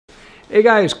Hey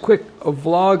guys, quick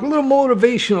vlog, a little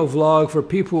motivational vlog for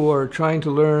people who are trying to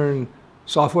learn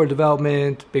software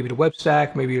development, maybe the web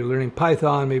stack, maybe you're learning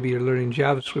Python, maybe you're learning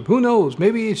JavaScript, who knows?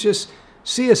 Maybe it's just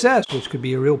CSS, which could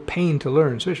be a real pain to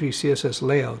learn, especially CSS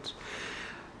layouts.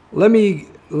 Let me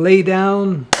lay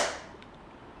down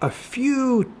a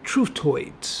few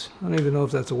truthoids. I don't even know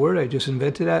if that's a word, I just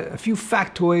invented that. A few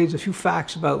factoids, a few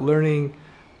facts about learning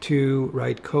to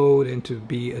write code and to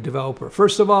be a developer.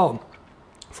 First of all,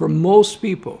 for most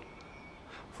people,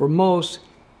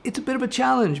 it's a bit of a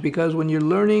challenge because when you're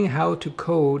learning how to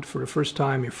code for the first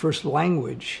time, your first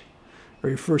language or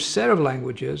your first set of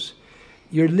languages,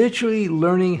 you're literally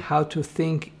learning how to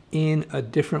think in a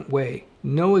different way.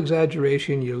 No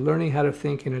exaggeration, you're learning how to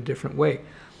think in a different way.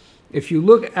 If you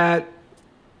look at,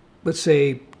 let's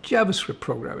say, JavaScript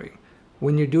programming,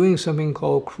 when you're doing something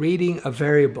called creating a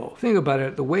variable, think about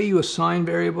it, the way you assign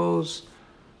variables,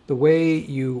 the way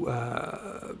you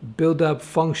build up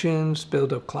functions,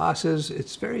 build up classes,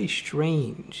 it's very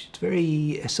strange. It's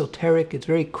very esoteric. It's a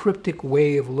very cryptic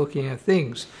way of looking at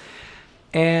things.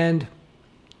 And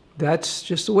that's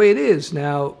just the way it is.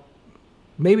 Now,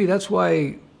 maybe that's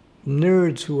why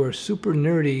nerds who are super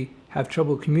nerdy have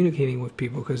trouble communicating with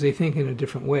people because they think in a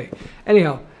different way.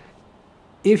 Anyhow,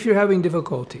 if you're having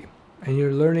difficulty and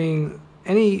you're learning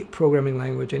any programming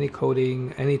language, any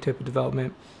coding, any type of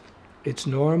development, it's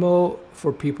normal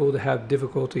for people to have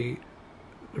difficulty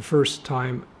the first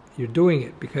time you're doing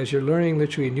it because you're learning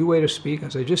literally a new way to speak,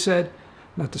 as I just said,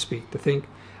 not to speak, to think,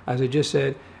 as I just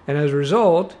said. And as a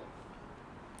result,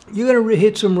 you're going to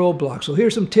hit some roadblocks. So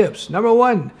here's some tips. Number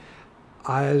one,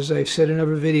 as I've said in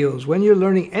other videos, when you're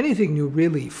learning anything new,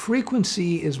 really,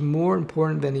 frequency is more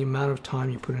important than the amount of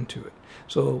time you put into it.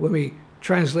 So let me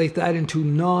translate that into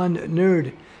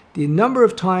non-nerd. The number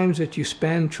of times that you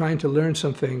spend trying to learn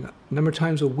something, number of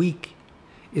times a week,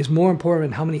 is more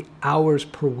important than how many hours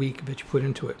per week that you put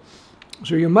into it.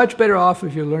 So you're much better off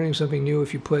if you're learning something new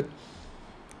if you put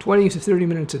 20 to 30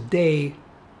 minutes a day,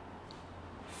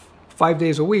 5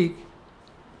 days a week,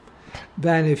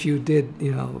 than if you did,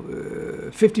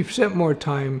 50% more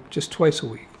time just twice a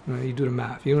week. You do the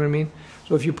math, you know what I mean?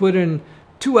 So if you put in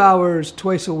 2 hours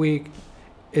twice a week,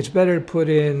 it's better to put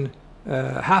in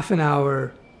half an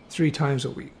hour 3 times a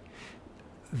week.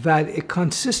 That a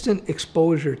consistent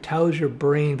exposure tells your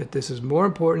brain that this is more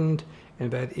important and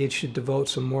that it should devote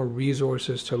some more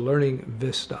resources to learning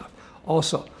this stuff.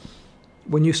 Also,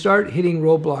 when you start hitting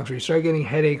roadblocks or you start getting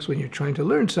headaches when you're trying to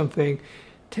learn something,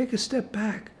 take a step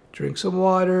back. Drink some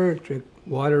water. Drink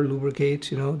water lubricates,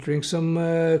 drink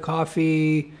some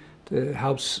coffee. That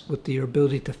helps with your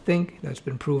ability to think. That's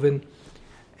been proven.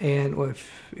 And well,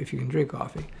 if you can drink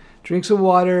coffee. Drink some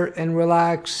water and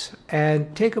relax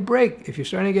and take a break. If you're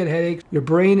starting to get headaches, your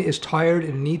brain is tired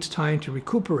and it needs time to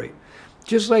recuperate.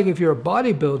 Just like if you're a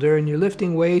bodybuilder and you're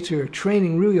lifting weights or you're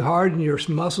training really hard and your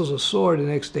muscles are sore the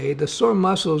next day, the sore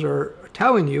muscles are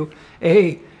telling you,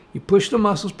 hey, you push the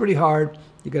muscles pretty hard,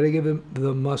 you got to give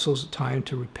the muscles time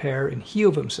to repair and heal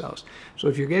themselves. So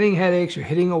if you're getting headaches, you're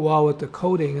hitting a wall with the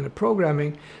coding and the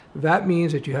programming, that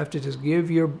means that you have to just give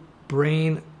your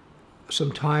brain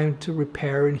some time to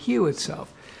repair and heal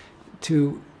itself.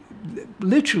 To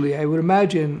literally, I would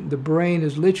imagine the brain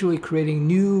is literally creating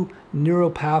new neural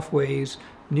pathways,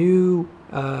 new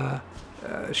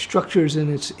structures in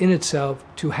itself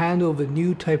to handle the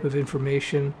new type of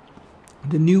information,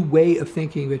 the new way of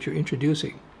thinking that you're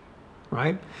introducing,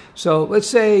 right? So let's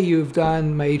say you've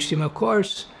done my HTML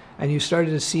course and you started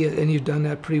to see it and you've done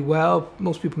that pretty well.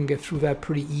 Most people can get through that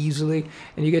pretty easily.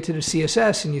 And you get to the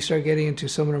CSS and you start getting into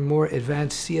some of the more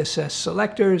advanced CSS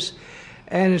selectors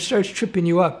and it starts tripping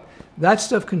you up. That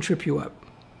stuff can trip you up.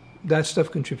 That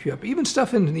stuff can trip you up. Even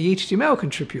stuff in the HTML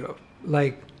can trip you up,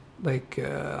 like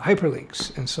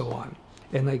hyperlinks and so on,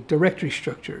 and like directory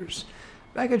structures.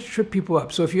 That can trip people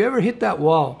up. So if you ever hit that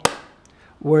wall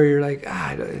where you're like,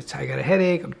 I got a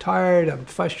headache, I'm tired, I'm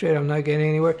frustrated, I'm not getting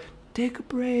anywhere, take a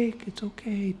break. It's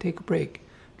okay. Take a break.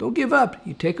 Don't give up.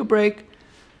 You take a break.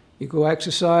 You go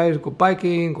exercise, go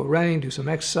biking, go running, do some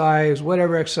exercise,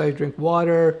 whatever exercise, drink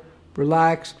water,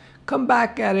 relax. Come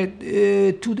back at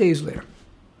it 2 days later.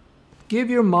 Give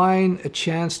your mind a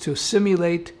chance to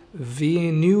assimilate the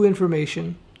new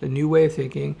information, the new way of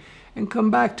thinking, and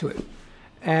come back to it.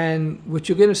 And what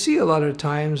you're going to see a lot of the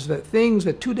times, that things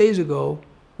that 2 days ago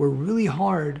were really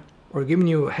hard or giving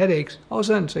you headaches, all of a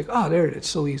sudden it's like, oh, there it is, it's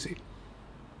so easy.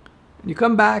 And you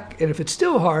come back, and if it's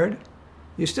still hard,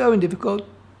 you're still having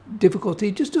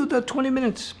difficulty, just do that 20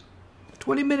 minutes.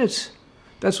 20 minutes.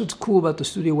 That's what's cool about the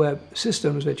Studio Web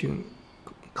systems, that you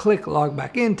Click, log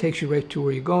back in, takes you right to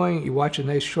where you're going. You watch a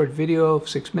nice short video of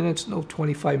 6 minutes, no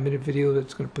 25-minute video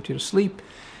that's going to put you to sleep.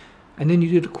 And then you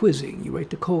do the quizzing. You write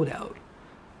the code out.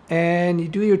 And you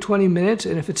do your 20 minutes,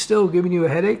 and if it's still giving you a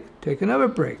headache, take another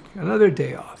break, another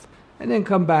day off. And then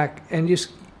come back and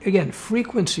just, again,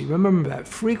 frequency. Remember that.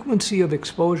 Frequency of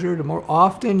exposure. The more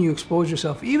often you expose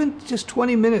yourself, even just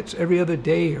 20 minutes every other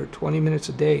day or 20 minutes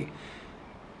a day,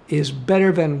 is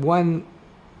better than one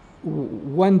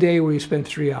day where you spend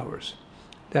 3 hours.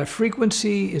 That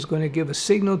frequency is going to give a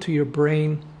signal to your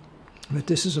brain that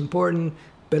this is important,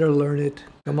 better learn it.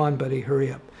 Come on, buddy,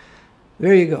 hurry up.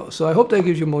 There you go. So I hope that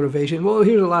gives you motivation. Well,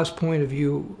 here's the last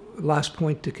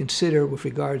point to consider with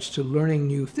regards to learning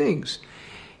new things.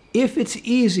 If it's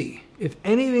easy, if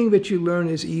anything that you learn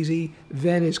is easy,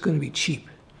 then it's going to be cheap.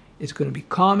 It's going to be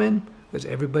common because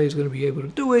everybody's going to be able to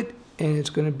do it, and it's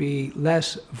going to be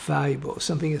less valuable. If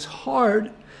something is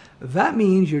hard, that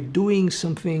means you're doing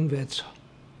something that's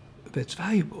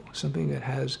valuable, something that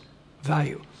has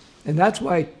value. And that's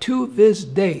why to this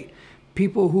day,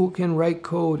 people who can write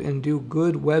code and do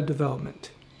good web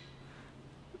development,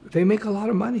 they make a lot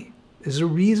of money. There's a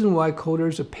reason why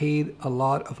coders are paid a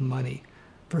lot of money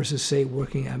versus, say,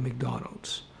 working at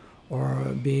McDonald's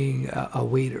or being a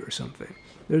waiter or something.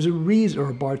 There's a reason, or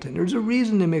a bartender. There's a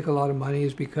reason they make a lot of money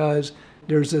is because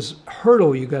there's this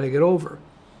hurdle you got to get over.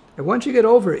 And once you get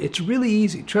over it, it's really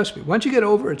easy. Trust me. Once you get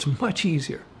over it, it's much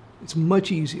easier. It's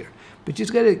much easier. But you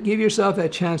just got to give yourself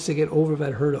that chance to get over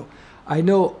that hurdle. I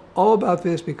know all about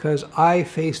this because I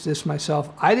faced this myself.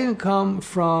 I didn't come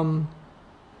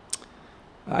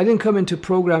into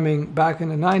programming back in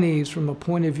the 90s from a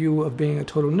point of view of being a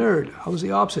total nerd. I was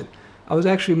the opposite. I was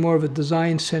actually more of a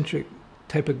design-centric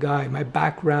type of guy. My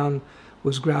background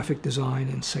was graphic design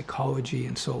and psychology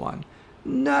and so on.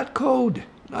 Not code,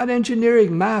 not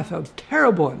engineering, math. I was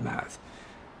terrible at math.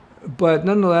 But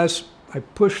nonetheless, I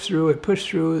pushed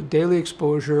through, daily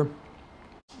exposure,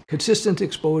 consistent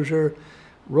exposure,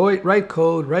 write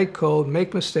code,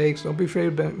 make mistakes. Don't be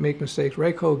afraid to make mistakes.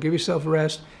 Write code, give yourself a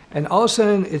rest. And all of a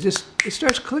sudden, it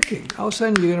starts clicking. All of a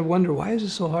sudden, you're going to wonder, why is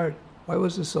this so hard? Why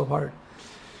was this so hard?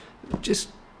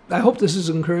 I hope this is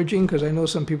encouraging because I know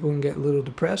some people can get a little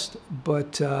depressed.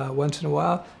 But once in a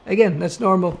while, again, that's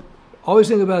normal. Always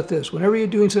think about this. Whenever you're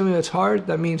doing something that's hard,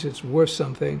 that means it's worth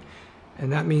something.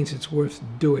 And that means it's worth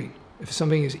doing. If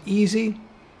something is easy,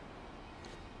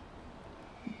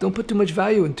 don't put too much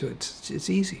value into it. It's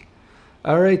easy.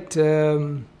 All right.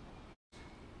 I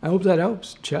hope that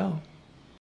helps. Ciao.